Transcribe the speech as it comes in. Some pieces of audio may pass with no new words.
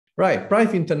Right,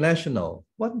 PRIVE International.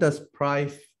 What does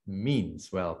PRIVE means?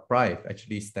 Well, PRIVE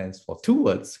actually stands for two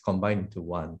words combined into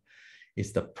one.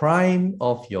 It's the prime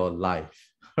of your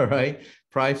life, all right?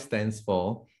 PRIVE stands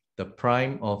for the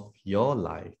prime of your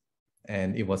life.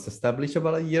 And it was established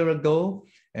about a year ago.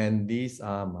 And these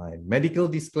are my medical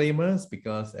disclaimers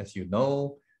because, as you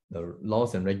know, the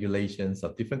laws and regulations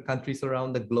of different countries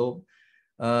around the globe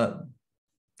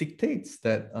dictates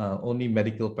that only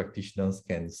medical practitioners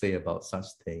can say about such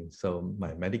things. So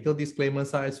my medical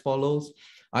disclaimers are as follows.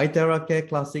 iTeraCare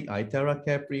Classic,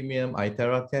 iTeraCare Premium,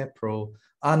 iTeraCare Pro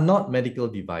are not medical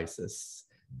devices.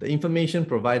 The information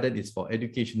provided is for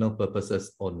educational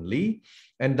purposes only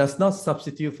and does not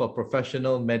substitute for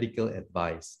professional medical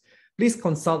advice. Please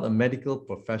consult a medical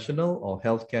professional or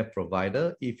healthcare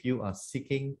provider if you are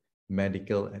seeking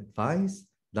medical advice,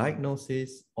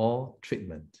 diagnosis, or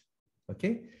treatment.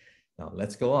 Okay, now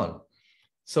let's go on.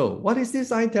 So what is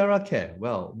this iTeraCare?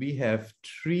 Well, we have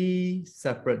three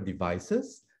separate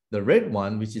devices. The red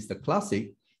one, which is the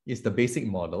classic, is the basic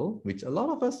model, which a lot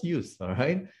of us use, all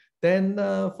right? Then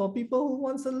for people who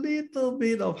want a little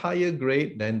bit of higher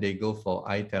grade, then they go for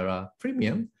iTera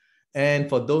Premium. And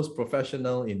for those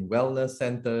professional in wellness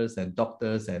centers and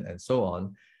doctors and so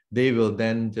on, they will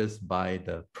then just buy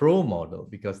the Pro model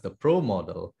because the Pro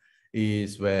model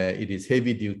is where it is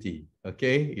heavy duty,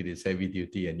 okay? It is heavy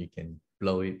duty and you can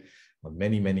blow it on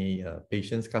many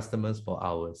patients, customers for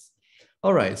hours.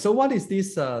 All right, so what is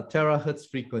this terahertz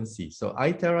frequency? So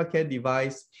iTeraCare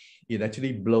device, it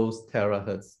actually blows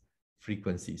terahertz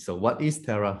frequency. So what is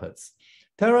terahertz?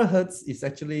 Terahertz is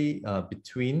actually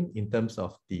between, in terms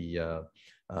of the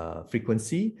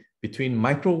frequency, between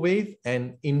microwave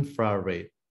and infrared,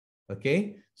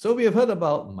 okay? So we have heard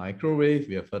about microwave,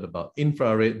 we have heard about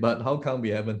infrared, but how come we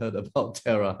haven't heard about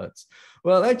terahertz?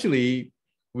 Well, actually,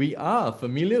 we are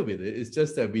familiar with it. It's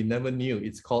just that we never knew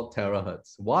it's called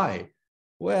terahertz. Why?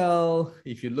 Well,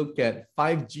 if you look at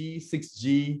 5G,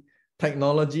 6G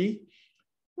technology,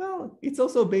 well, it's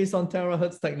also based on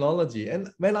terahertz technology. And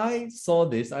when I saw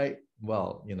this, I'm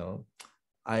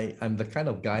the kind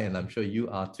of guy, and I'm sure you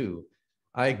are too.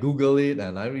 I Google it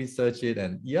and I research it,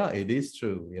 and yeah, it is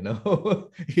true.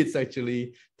 It's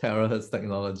actually terahertz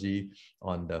technology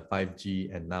on the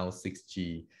 5G and now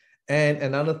 6G. And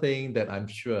another thing that I'm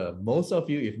sure most of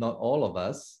you, if not all of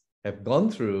us, have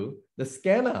gone through the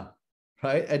scanner,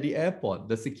 right? At the airport,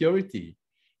 the security,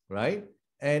 right?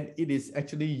 And it is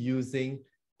actually using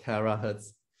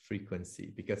terahertz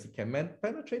frequency because it can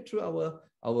penetrate through our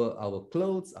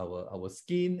clothes, our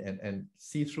skin, and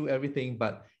see through everything,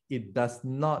 but it does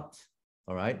not,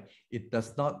 all right? It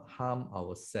does not harm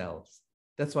our cells.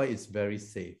 That's why it's very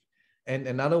safe. And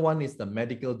another one is the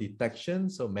medical detection.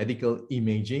 So medical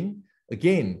imaging,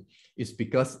 again, is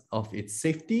because of its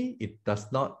safety. It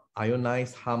does not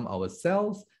ionize, harm our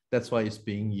cells. That's why it's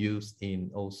being used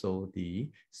in also the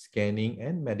scanning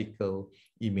and medical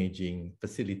imaging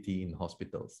facility in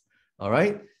hospitals. All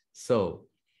right. So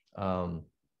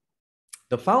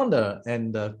the founder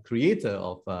and the creator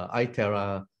of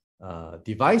iTera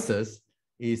devices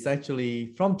is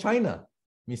actually from China,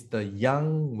 Mr.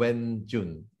 Yang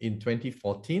Wenjun. In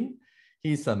 2014,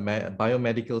 he's a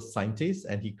biomedical scientist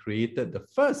and he created the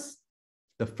first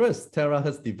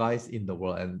terahertz device in the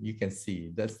world. And you can see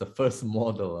that's the first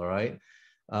model, all right?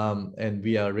 And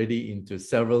we are already into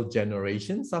several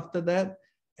generations after that.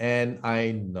 And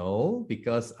I know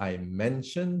because I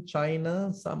mentioned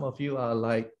China, some of you are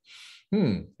like,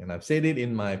 and I've said it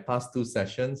in my past two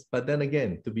sessions, but then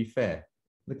again, to be fair,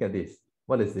 look at this.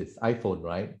 What is this? iPhone,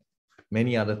 right?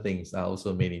 Many other things are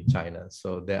also made in China.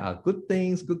 So there are good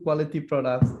things, good quality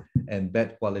products, and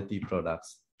bad quality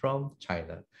products from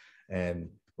China. And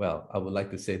well, I would like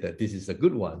to say that this is a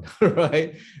good one,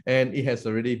 right? And it has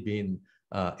already been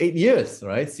 8 years,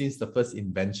 right, since the first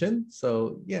invention.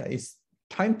 So yeah, it's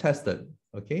time-tested,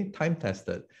 okay?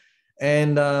 Time-tested.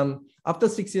 And after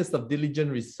 6 years of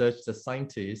diligent research, the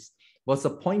scientist was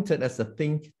appointed as a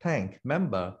think tank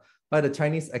member by the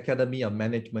Chinese Academy of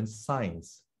Management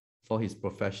Science for his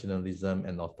professionalism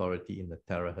and authority in the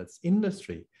terahertz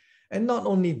industry. And not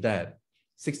only that,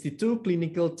 62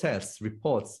 clinical tests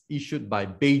reports issued by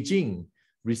Beijing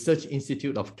Research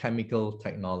Institute of Chemical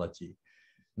Technology.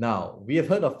 Now, we have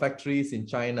heard of factories in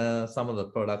China. Some of the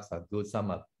products are good,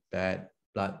 some are bad,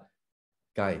 but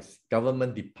guys,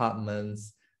 government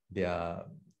departments, they are,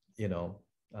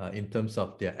 in terms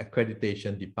of their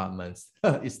accreditation departments,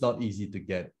 it's not easy to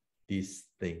get these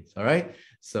things, all right?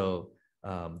 So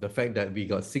the fact that we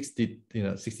got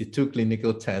 62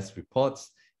 clinical test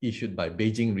reports issued by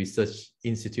Beijing Research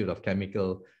Institute of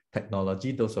Chemical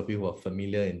Technology, those of you who are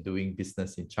familiar in doing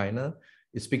business in China,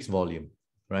 it speaks volume,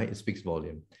 right? It speaks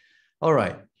volume. All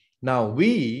right. Now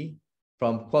we,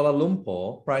 from Kuala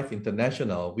Lumpur, Price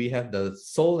International, we have the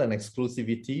sole and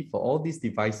exclusivity for all these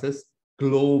devices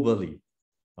globally.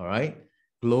 All right.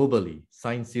 Globally,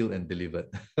 signed, sealed, and delivered.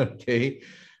 Okay.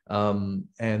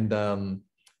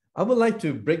 I would like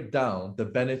to break down the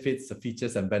benefits, the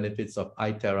features and benefits of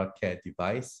iTeraCare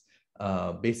device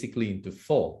basically into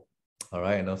 4. All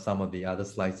right, I know some of the other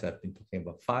slides have been talking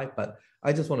about 5, but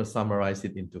I just want to summarize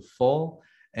it into 4.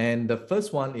 And the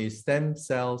first one is stem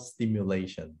cell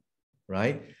stimulation,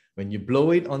 right? When you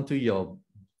blow it onto your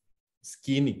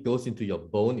skin, it goes into your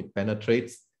bone, it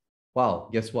penetrates. Wow,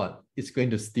 guess what? It's going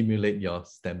to stimulate your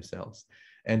stem cells.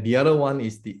 And the other one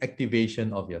is the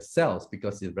activation of your cells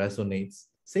because it resonates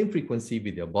same frequency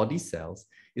with your body cells.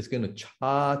 It's going to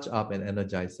charge up and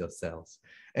energize your cells.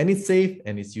 And it's safe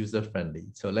and it's user-friendly.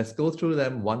 So let's go through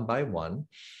them one by one.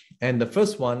 And the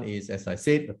first one is, as I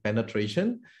said, the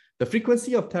penetration. The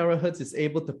frequency of terahertz is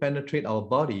able to penetrate our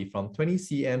body from 20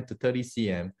 cm to 30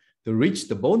 cm to reach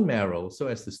the bone marrow so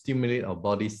as to stimulate our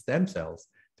body's stem cells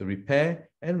to repair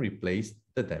and replace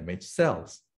the damaged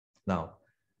cells. Now,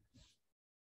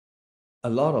 a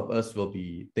lot of us will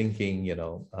be thinking, you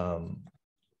know,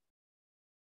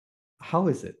 how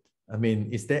is it? I mean,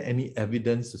 is there any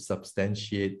evidence to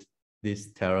substantiate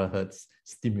these terahertz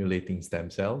stimulating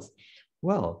stem cells?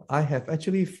 Well, I have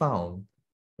actually found,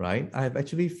 right? I have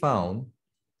actually found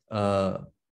a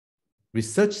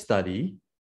research study.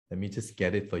 Let me just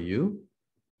get it for you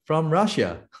from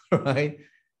Russia, right?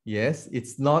 Yes,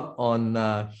 it's not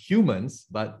on humans,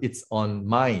 but it's on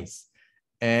mice.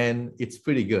 And it's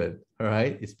pretty good, all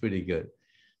right? It's pretty good.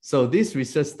 So this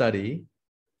research study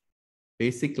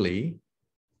basically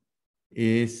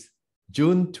is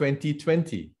June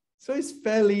 2020. So it's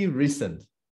fairly recent,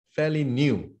 fairly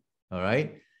new, all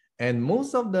right? And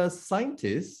most of the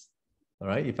scientists, all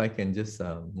right, if I can just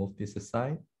move this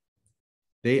aside,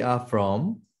 they are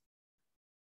from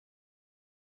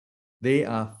the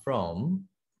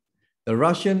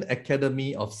Russian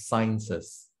Academy of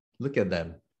Sciences. Look at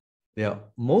them. They are,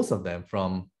 most of them,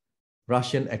 from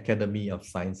Russian Academy of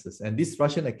Sciences. And this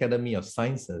Russian Academy of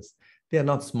Sciences, they are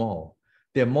not small.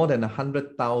 There are more than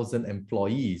 100,000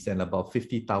 employees and about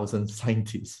 50,000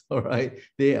 scientists, all right?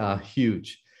 They are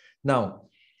huge. Now,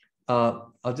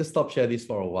 I'll just stop share this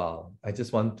for a while. I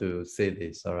just want to say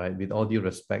this, all right? With all due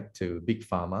respect to Big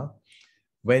Pharma,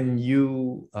 when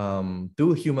you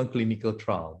do human clinical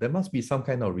trial, there must be some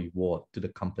kind of reward to the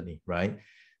company, right?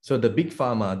 So the Big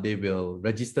Pharma, they will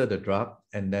register the drug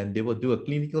and then they will do a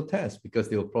clinical test because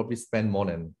they will probably spend more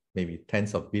than maybe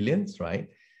tens of billions, right?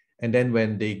 And then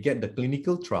when they get the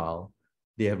clinical trial,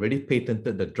 they have already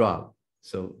patented the drug.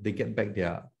 So they get back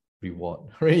their reward,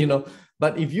 you know.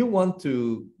 But if you want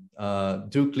to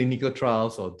do clinical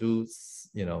trials or do,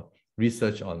 you know,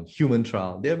 research on human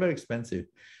trial, they're very expensive.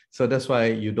 So that's why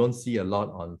you don't see a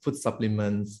lot on food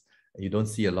supplements. You don't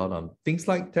see a lot on things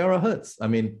like terahertz. I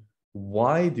mean,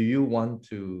 why do you want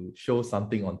to show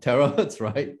something on terahertz,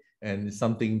 right? And it's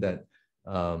something that,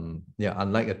 yeah,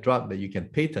 unlike a drug that you can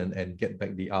patent and get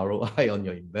back the ROI on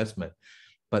your investment.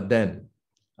 But then,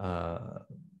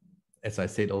 as I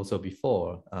said also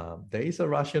before, there is a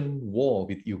Russian war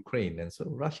with Ukraine. And so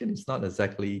Russian is not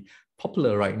exactly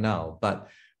popular right now, but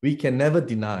we can never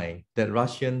deny that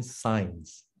Russian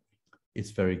science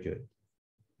is very good.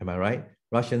 Am I right?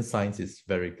 Russian science is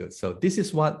very good. So this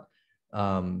is what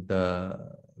the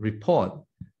report,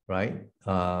 right,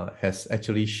 has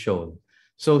actually shown.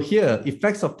 So here,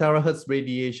 effects of terahertz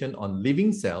radiation on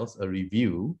living cells, a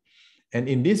review. And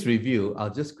in this review,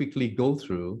 I'll just quickly go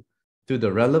through to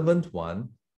the relevant one,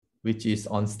 which is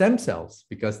on stem cells,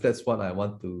 because that's what I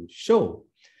want to show.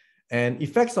 And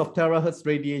effects of terahertz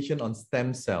radiation on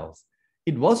stem cells.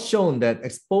 It was shown that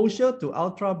exposure to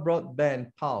ultra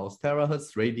broadband pulse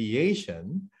terahertz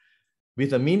radiation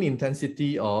with a mean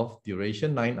intensity of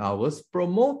duration 9 hours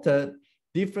promoted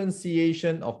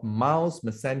differentiation of mouse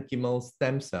mesenchymal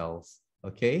stem cells,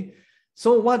 okay?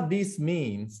 So what this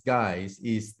means, guys,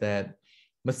 is that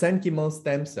mesenchymal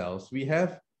stem cells, we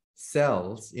have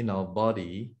cells in our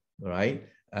body, right?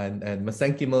 And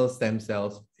mesenchymal stem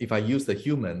cells, if I use the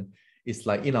human, it's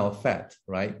like in our fat,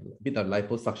 right? A bit of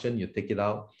liposuction, you take it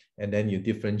out, and then you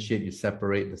differentiate, you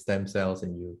separate the stem cells,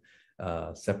 and you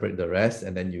separate the rest,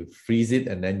 and then you freeze it,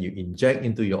 and then you inject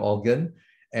into your organ,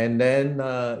 and then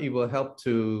it will help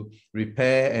to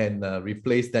repair and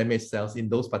replace damaged cells in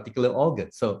those particular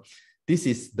organs. So this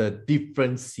is the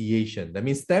differentiation. That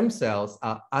means stem cells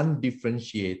are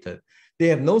undifferentiated. They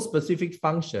have no specific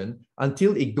function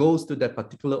until it goes to that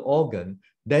particular organ,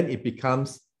 then it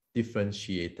becomes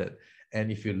differentiated.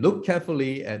 And if you look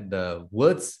carefully at the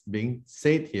words being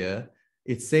said here,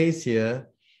 it says here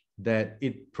that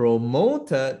it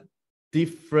promoted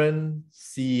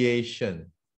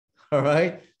differentiation. All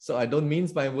right. So I don't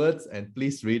mince my words, and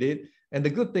please read it. And the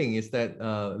good thing is that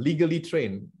legally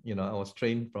trained, you know, I was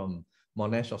trained from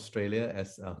Monash, Australia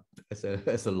as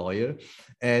a lawyer.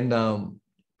 And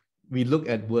we look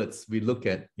at words, we look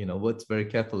at, you know, words very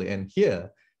carefully. And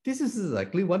here, this is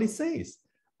exactly what it says.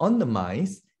 On the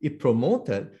mice, it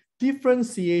promoted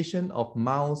differentiation of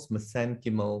mouse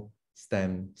mesenchymal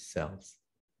stem cells.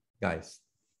 Guys,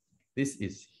 this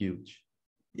is huge.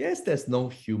 Yes, there's no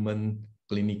human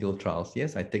clinical trials.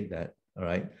 Yes, I take that, all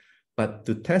right? But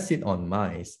to test it on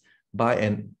mice by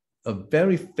a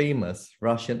very famous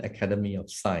Russian Academy of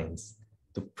Science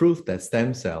to prove that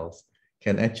stem cells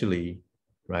can actually,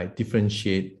 right,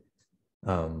 differentiate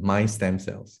mice stem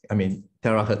cells. I mean,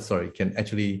 terahertz, sorry, can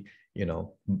actually, you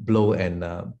know, blow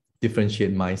and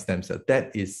differentiate mice stem cells.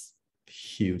 That is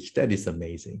huge. That is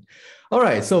amazing. All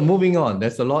right, so moving on.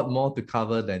 There's a lot more to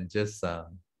cover than just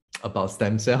about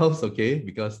stem cells, okay?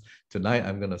 Because tonight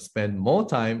I'm going to spend more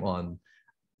time on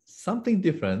something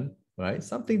different, right?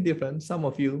 Something different. Some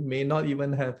of you may not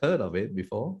even have heard of it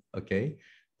before, okay?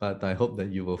 But I hope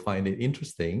that you will find it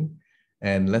interesting.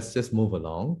 And let's just move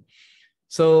along.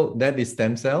 So that is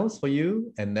stem cells for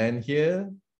you. And then here,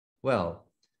 well,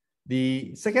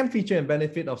 the second feature and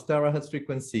benefit of terahertz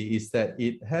frequency is that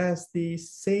it has the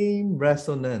same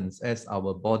resonance as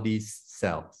our body's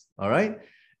cells, all right?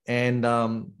 And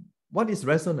what is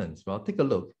resonance? Well, take a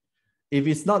look. If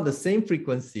it's not the same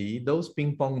frequency, those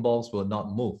ping pong balls will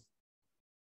not move,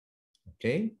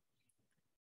 okay?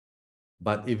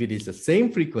 But if it is the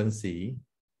same frequency,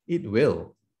 it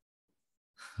will,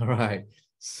 all right?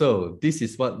 So this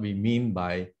is what we mean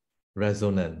by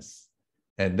resonance.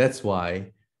 And that's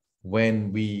why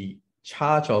when we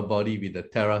charge our body with the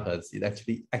terahertz, it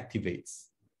actually activates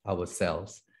our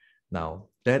cells. Now,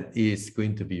 that is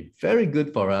going to be very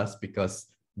good for us because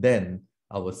then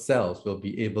our cells will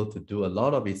be able to do a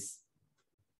lot of its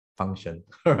function,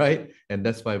 all right? And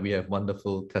that's why we have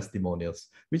wonderful testimonials,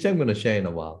 which I'm going to share in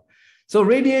a while. So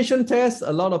radiation tests,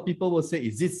 a lot of people will say,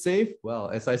 is it safe? Well,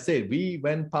 as I said, we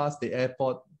went past the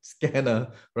airport scanner,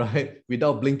 right?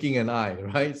 Without blinking an eye,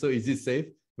 right? So is it safe?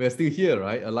 We're still here,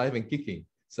 right? Alive and kicking.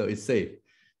 So it's safe.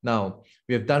 Now,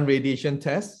 we have done radiation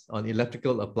tests on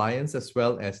electrical appliances as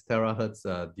well as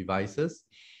terahertz devices.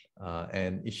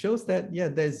 And it shows that, yeah,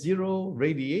 there's zero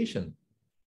radiation.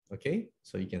 Okay,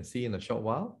 so you can see in a short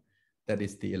while, that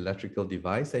is the electrical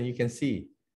device. And you can see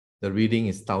the reading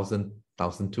is 1,000,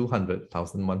 1,200,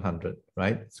 1,100,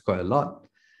 right? It's quite a lot.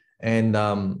 And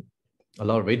a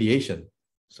lot of radiation.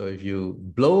 So if you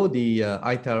blow the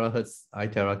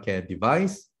iTeraCare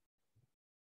device,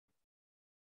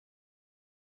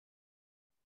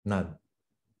 none.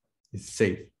 It's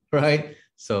safe, right?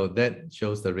 So that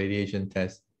shows the radiation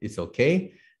test is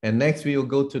okay. And next we will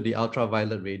go to the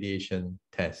ultraviolet radiation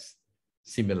test.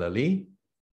 Similarly,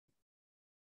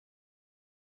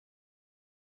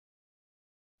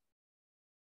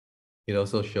 it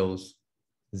also shows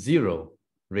zero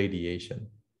radiation.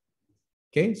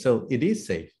 Okay, so it is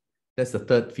safe. That's the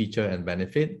third feature and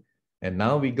benefit. And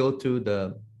now we go to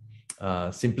the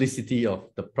simplicity of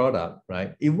the product,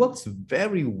 right? It works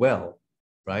very well,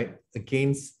 right,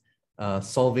 against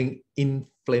solving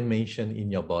inflammation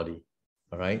in your body,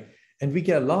 all right? And we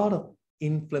get a lot of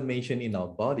inflammation in our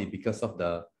body because of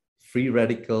the free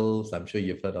radicals. I'm sure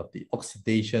you've heard of the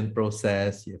oxidation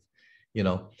process, you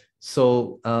know.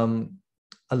 So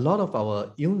a lot of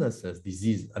our illnesses,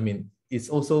 disease, I mean, it's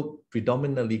also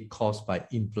predominantly caused by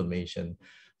inflammation.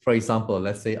 For example,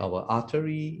 let's say our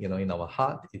artery, you know, in our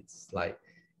heart, it's like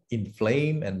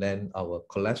inflamed, and then our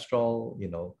cholesterol, you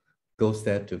know, goes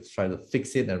there to try to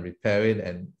fix it and repair it,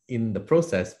 and in the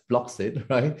process blocks it,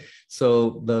 right?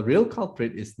 So the real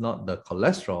culprit is not the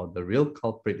cholesterol. The real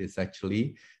culprit is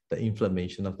actually the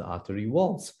inflammation of the artery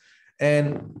walls.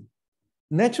 And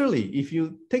naturally, if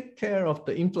you take care of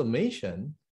the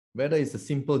inflammation, whether it's a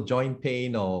simple joint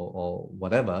pain or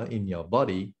whatever in your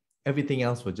body, everything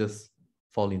else will just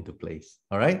fall into place,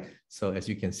 all right? So as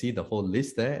you can see, the whole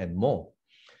list there and more.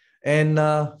 And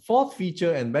fourth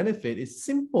feature and benefit is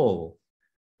simple.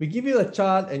 We give you a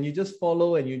chart and you just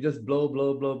follow and you just blow,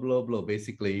 blow, blow, blow, blow.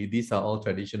 Basically, these are all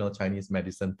traditional Chinese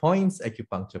medicine points,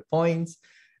 acupuncture points.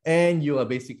 And you are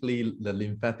basically, the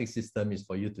lymphatic system is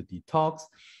for you to detox.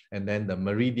 And then the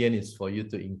meridian is for you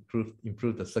to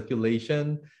improve the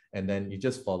circulation. And then you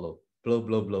just follow, blow,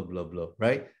 blow, blow, blow, blow,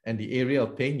 right? And the area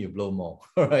of pain, you blow more,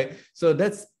 all right? So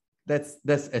that's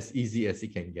as easy as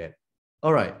it can get.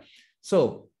 All right.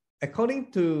 So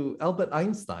according to Albert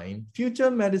Einstein, future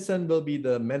medicine will be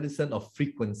the medicine of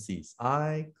frequencies.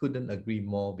 I couldn't agree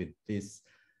more with this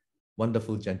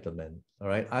wonderful gentleman. All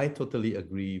right, I totally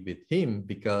agree with him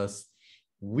because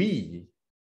we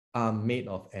are made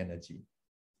of energy.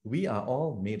 We are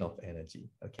all made of energy.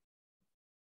 Okay.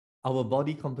 Our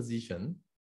body composition,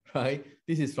 right?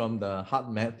 This is from the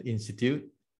HeartMath Institute,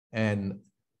 and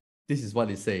this is what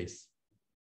it says.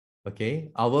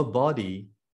 Okay, our body,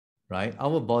 right?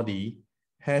 Our body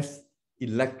has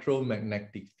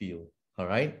electromagnetic field. All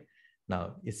right.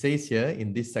 Now it says here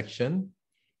in this section,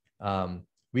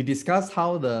 we discussed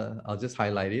how I'll just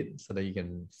highlight it so that you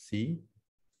can see.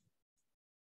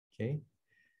 Okay.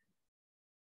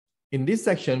 In this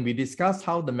section, we discussed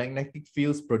how the magnetic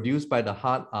fields produced by the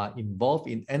heart are involved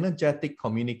in energetic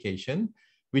communication,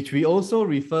 which we also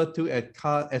refer to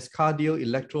as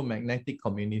cardio-electromagnetic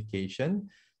communication.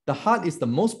 The heart is the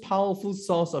most powerful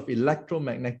source of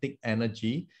electromagnetic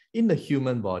energy in the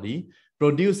human body,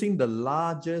 producing the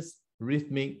largest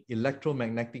rhythmic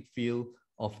electromagnetic field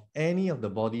of any of the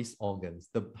body's organs.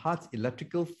 The heart's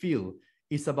electrical field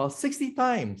is about 60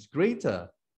 times greater,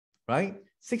 right?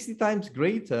 60 times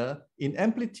greater in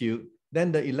amplitude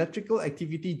than the electrical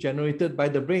activity generated by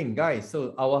the brain, guys.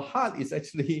 So our heart is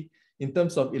actually, in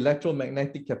terms of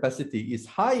electromagnetic capacity, is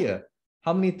higher.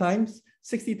 How many times?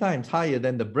 60 times higher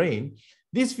than the brain.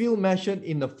 This field measured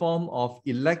in the form of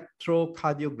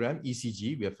electrocardiogram,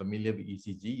 ECG, we are familiar with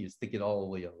ECG, you stick it all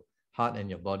over your heart and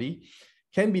your body,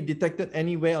 can be detected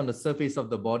anywhere on the surface of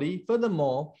the body.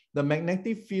 Furthermore, the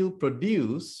magnetic field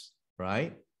produced,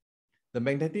 right? The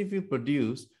magnetic field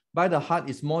produced by the heart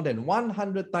is more than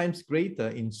 100 times greater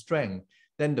in strength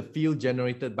than the field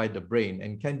generated by the brain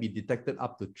and can be detected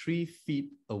up to 3 feet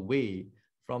away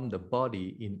from the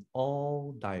body in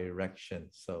all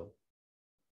directions. So,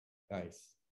 guys,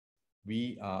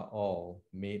 we are all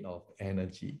made of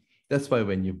energy. That's why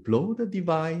when you blow the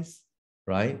device,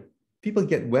 right, people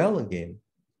get well again,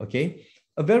 okay?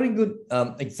 A very good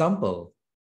example,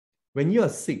 when you are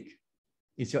sick,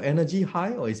 is your energy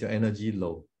high or is your energy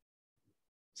low?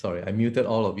 Sorry, I muted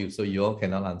all of you, so you all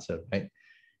cannot answer, right?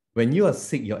 When you are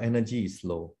sick, your energy is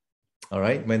low, all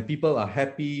right? When people are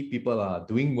happy, people are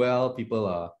doing well, people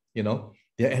are, you know,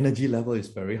 their energy level is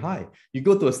very high. You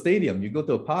go to a stadium, you go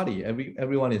to a party,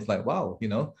 everyone is like, wow, you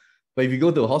know? But if you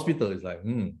go to a hospital, it's like,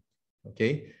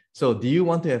 okay? So do you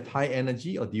want to have high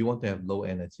energy or do you want to have low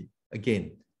energy?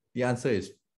 Again, the answer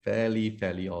is fairly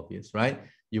obvious, right?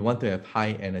 You want to have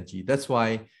high energy. That's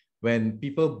why when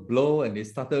people blow and they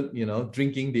started, you know,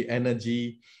 drinking the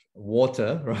energy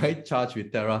water, right, charged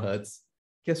with terahertz,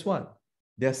 guess what?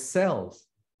 Their cells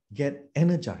get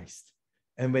energized.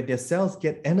 And when their cells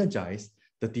get energized,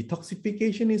 the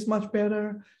detoxification is much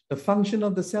better. The function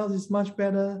of the cells is much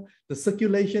better. The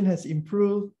circulation has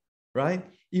improved, right?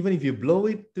 Even if you blow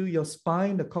it to your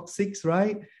spine, the coccyx,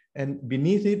 right? And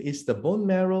beneath it is the bone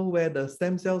marrow where the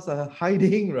stem cells are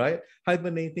hiding, right?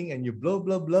 Hibernating, and you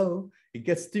blow, it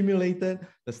gets stimulated.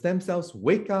 The stem cells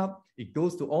wake up. It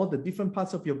goes to all the different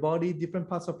parts of your body, different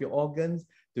parts of your organs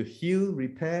to heal,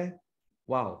 repair.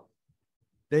 Wow.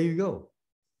 There you go.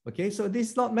 Okay, so this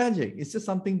is not magic. It's just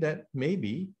something that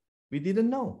maybe we didn't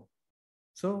know.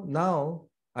 So now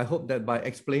I hope that by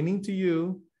explaining to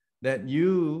you that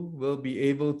you will be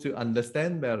able to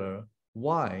understand better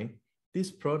why this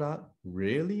product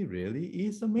really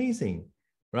is amazing,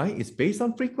 right? It's based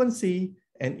on frequency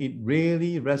and it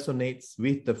really resonates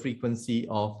with the frequency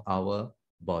of our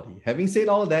body. Having said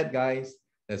all that, guys,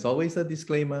 there's always a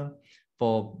disclaimer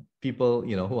for people,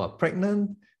 you know, who are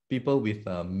pregnant, people with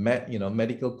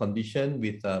medical condition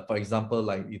with, for example,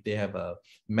 like if they have a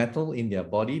metal in their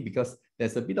body, because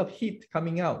there's a bit of heat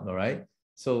coming out, all right?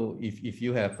 So if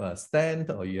you have a stent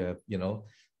or you have, you know,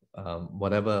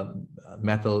 whatever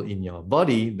metal in your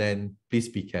body, then please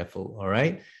be careful, all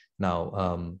right?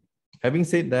 Now, having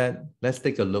said that, let's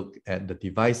take a look at the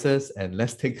devices and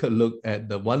let's take a look at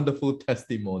the wonderful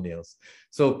testimonials.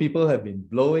 So people have been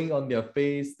blowing on their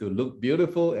face to look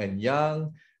beautiful and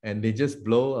young, and they just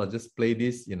blow or just play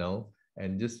this, you know,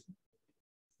 and just,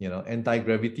 you know,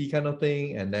 anti-gravity kind of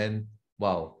thing. And then,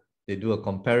 wow, they do a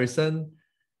comparison.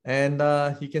 And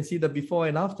you can see the before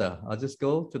and after. I'll just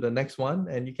go to the next one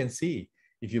and you can see.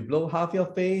 If you blow half your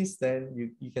face,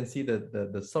 then you can see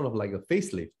the sort of like a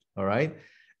facelift, all right?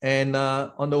 And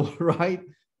on the right,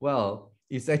 well,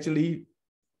 it's actually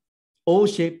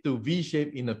O-shape to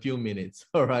V-shape in a few minutes,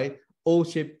 all right?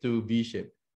 O-shape to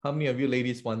V-shape. How many of you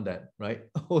ladies want that, right?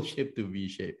 O-shape to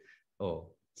V-shape. Oh,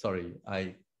 sorry,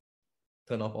 I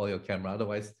turn off all your camera.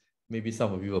 Otherwise, maybe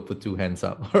some of you will put 2 hands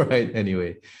up, all right?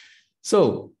 Anyway.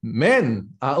 So men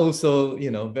are also,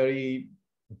 you know, very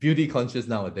beauty conscious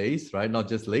nowadays, right? Not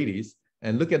just ladies.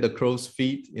 And look at the crow's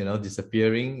feet, you know,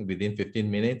 disappearing within 15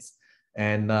 minutes.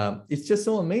 And it's just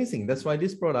so amazing. That's why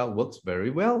this product works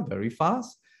very well, very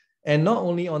fast. And not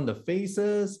only on the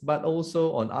faces, but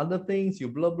also on other things. You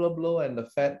blow, blow, blow, and the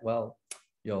fat, well,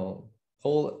 your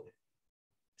whole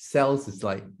cells is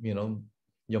like, you know,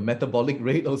 your metabolic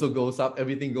rate also goes up.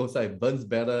 Everything goes up, it burns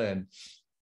better. And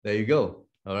there you go.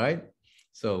 All right.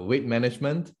 So weight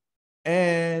management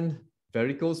and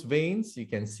varicose veins. You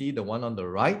can see the one on the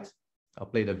right. I'll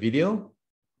play the video.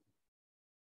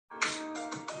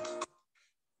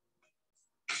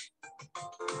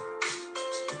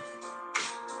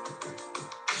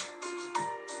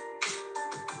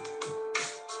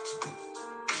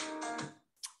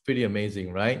 Pretty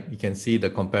amazing, right? You can see the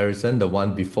comparison, the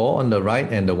one before on the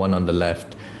right and the one on the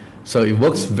left. So it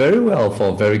works very well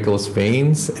for varicose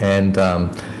veins. And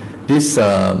this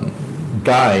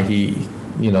guy, he,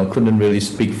 you know, couldn't really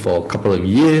speak for a couple of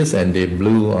years, and they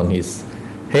blew on his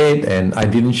head. And I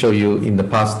didn't show you in the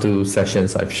past 2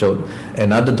 sessions. I've showed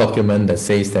another document that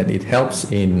says that it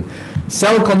helps in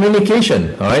cell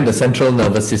communication, all right, the central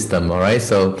nervous system, all right.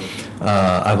 So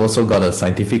I've also got a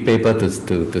scientific paper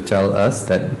to tell us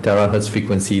that terahertz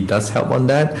frequency does help on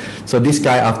that. So this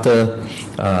guy, after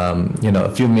you know,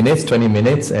 a few minutes, 20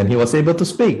 minutes, and he was able to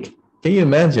speak. Can you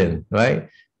imagine, right?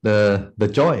 The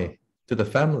joy to the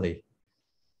family.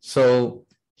 So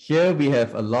here we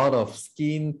have a lot of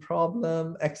skin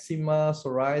problem, eczema,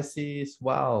 psoriasis,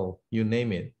 wow, you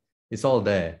name it. It's all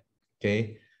there,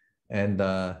 okay? And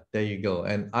there you go.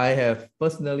 And I have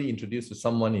personally introduced to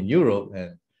someone in Europe,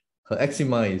 and her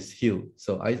eczema is healed.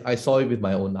 So I saw it with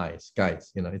my own eyes,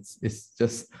 guys. You know, it's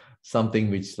just something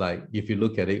which, like, if you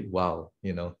look at it, wow,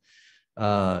 you know,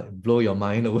 blow your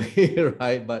mind away,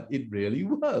 right? But it really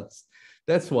works.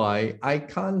 That's why I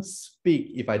can't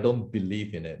speak if I don't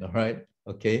believe in it, all right?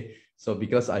 Okay, so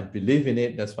because I believe in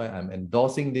it, that's why I'm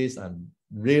endorsing this. I'm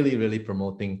really, really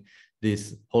promoting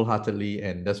this wholeheartedly,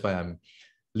 and that's why I'm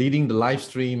leading the live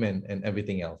stream and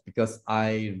everything else, because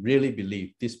I really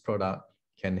believe this product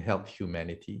can help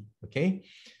humanity, okay?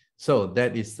 So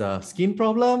that is a skin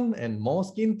problem and more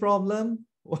skin problem.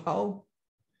 Wow.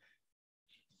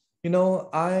 You know,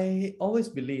 I always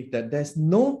believe that there's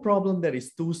no problem that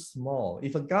is too small.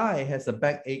 If a guy has a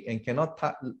backache and cannot,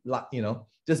 you know,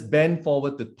 just bend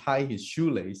forward to tie his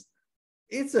shoelace,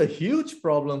 it's a huge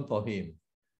problem for him.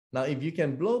 Now, if you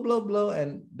can blow, blow, blow,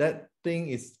 and that thing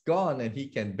is gone and he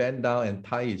can bend down and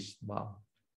tie his, wow,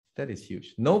 that is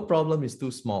huge. No problem is too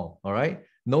small, all right?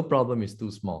 No problem is too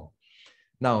small.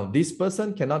 Now, this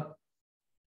person cannot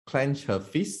clench her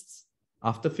fists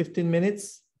after 15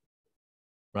 minutes,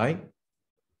 right?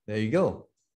 There you go.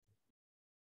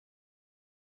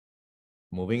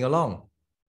 Moving along.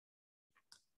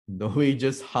 The way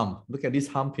just hump. Look at this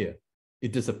hump here.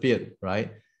 It disappeared,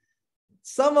 right?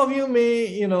 Some of you may,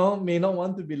 you know, may not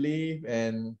want to believe.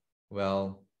 And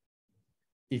well,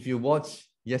 if you watch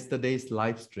yesterday's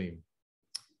live stream,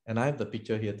 and I have the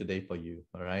picture here today for you,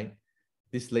 all right?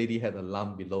 This lady had a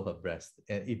lump below her breast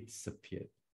and it disappeared.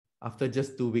 After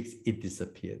just 2 weeks, it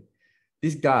disappeared.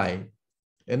 This guy,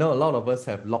 you know, a lot of us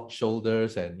have locked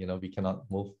shoulders and, you know, we cannot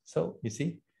move. So you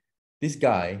see, this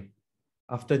guy,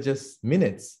 after just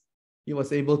minutes, he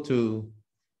was able to,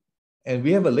 and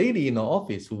we have a lady in our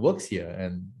office who works here,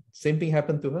 and same thing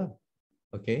happened to her,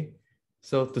 okay?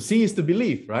 So to see is to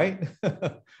believe, right?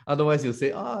 Otherwise you'll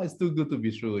say, it's too good to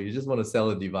be true. You just want to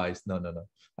sell a device. No, no, no.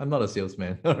 I'm not a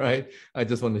salesman, all right? I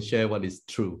just want to share what is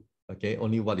true, okay?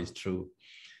 Only what is true.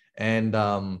 And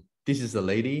this is a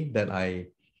lady that I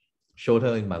showed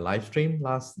her in my live stream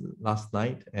last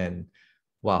night. And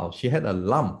wow, she had a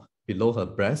lump below her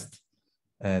breast.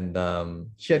 And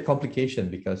she had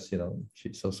complication because, you know,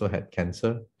 she also had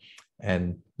cancer.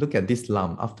 And look at this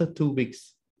lump. After 2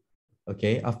 weeks,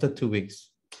 okay, after 2 weeks,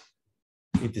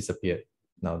 it disappeared.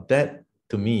 Now that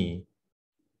to me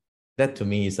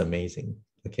is amazing,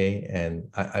 okay? And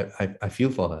I feel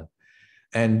for her.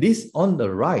 And this on the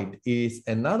right is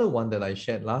another one that I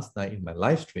shared last night in my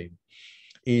live stream.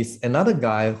 Is another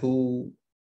guy who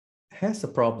has a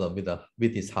problem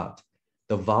with his heart,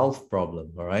 the valve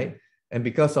problem, all right? And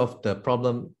because of the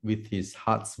problem with his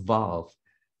heart's valve,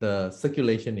 the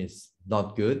circulation is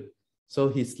not good. So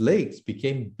his legs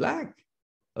became black.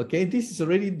 Okay, this is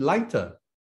already lighter.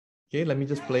 Okay, let me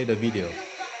just play the video.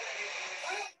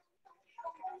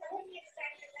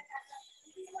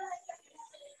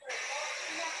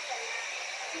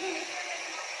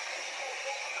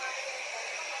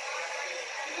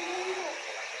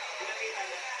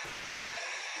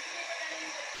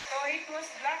 It was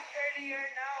black earlier,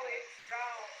 now it's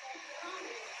brown.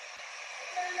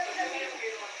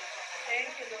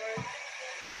 Thank you,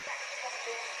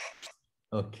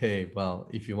 Lord. Okay, well,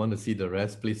 if you want to see the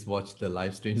rest, please watch the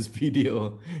live streams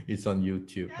video. It's on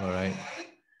YouTube, all right?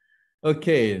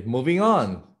 Okay, moving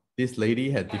on. This lady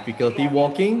had difficulty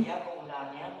walking.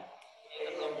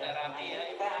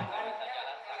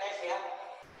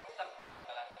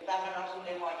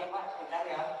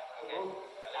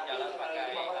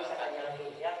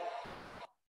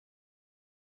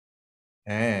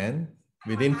 And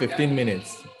within 15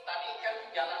 minutes.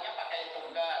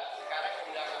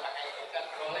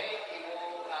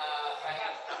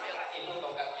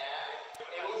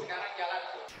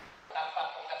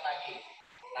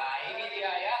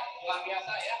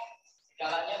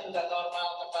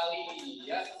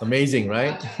 Amazing,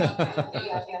 right?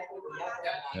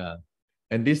 Yeah.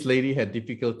 And this lady had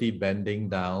difficulty bending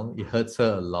down. It hurts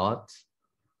her a lot.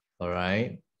 All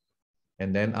right.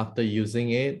 And then after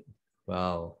using it,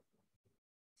 wow.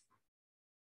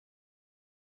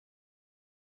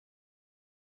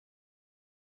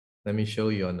 Let me show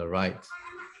you on the right.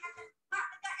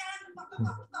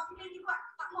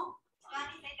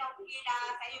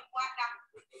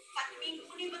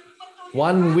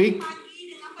 1 week,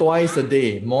 twice a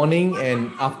day, morning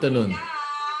and afternoon.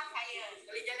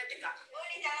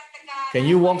 Can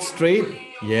you walk straight?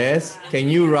 Yes. Can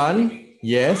you run?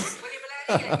 Yes.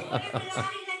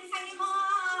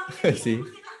 See?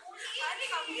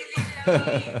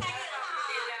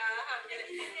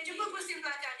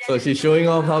 So she's showing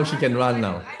off how she can run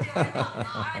now.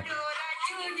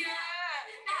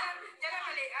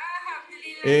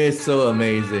 It's so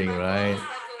amazing, right?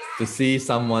 To see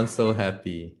someone so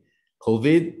happy.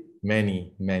 COVID,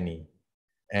 many.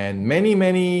 And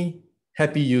many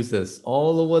happy users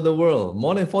all over the world.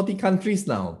 More than 40 countries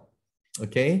now.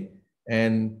 Okay?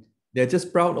 And they're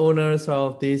just proud owners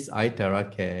of this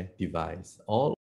iTeraCare device. All